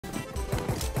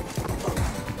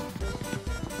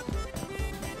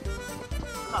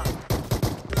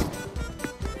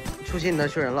出现你那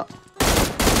缺人了。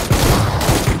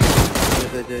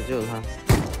对，就是他。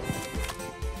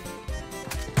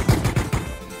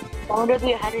我们这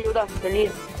队还是有点实力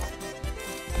的。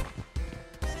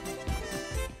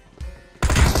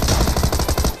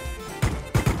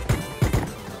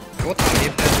给我打了一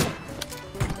喷。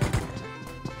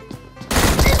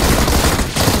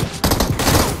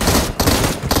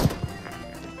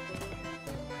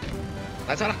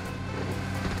来车了。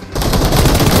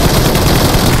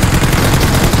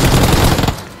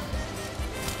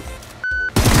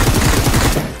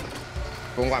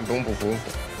 不用管，不用补。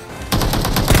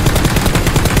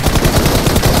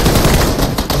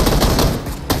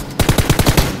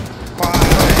快呀！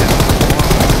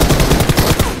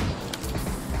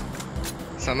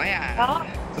什么呀？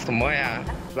这什么呀？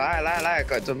来，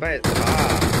给准备啊！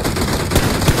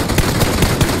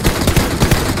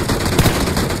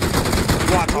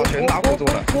哇操，全打辅助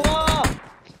了！什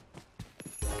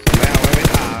么呀？我还没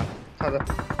打，他的。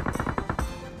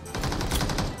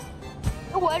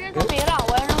 我人都没了，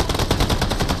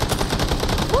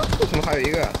为什么还有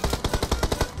一个？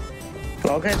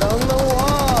老 K 等等我！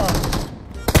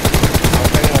老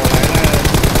K 我来了！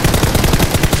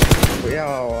不要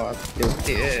啊，有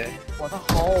点。我操，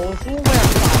好舒服呀，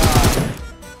打的！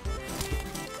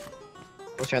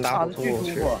我全打辅助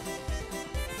去。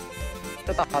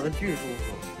这打的巨舒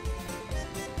服，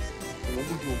怎么不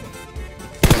舒服？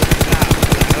来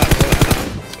了，都来了，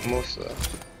什么事？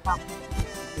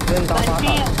你跟打靶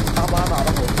打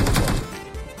的好舒服。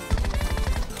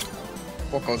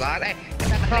我狗子来，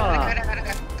上了，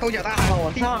抠脚大，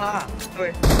我上了。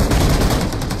对。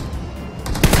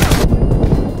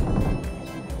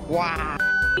哇！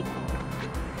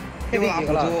又打辅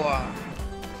助啊！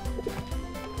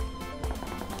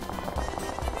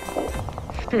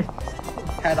哼，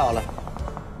猜到了。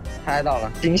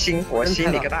星星，我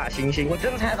心里个大星星。我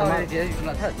真猜到这结局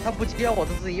了，他不接我，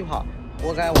他自己跑，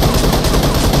活该我。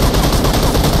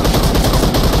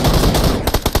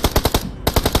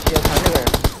接他这个人。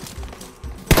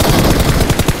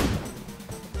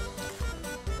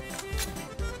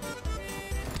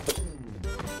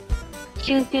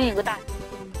星星有个大星星，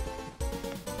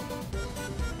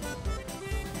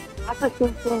啥是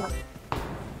星星啊？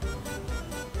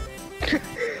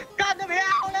干得漂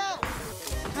亮！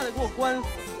差点给我关死。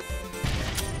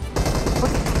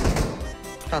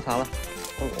炸残了，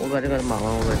我把这个码完，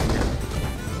我把这个。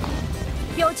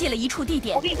标记了一处地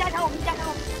点。我给你加强，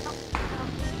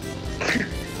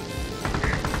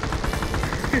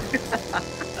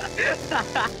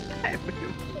太不行。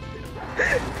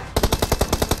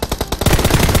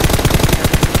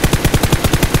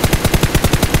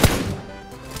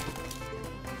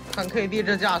看 K D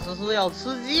这架势是要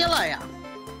吃鸡了呀！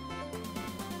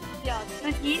要吃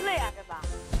鸡了呀，这把。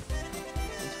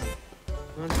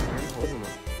抢人头什么？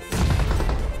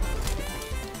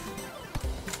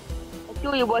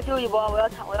救一波，我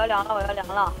要凉了。我想抢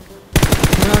个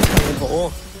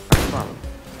头，算了。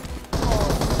哦，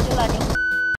行了，你。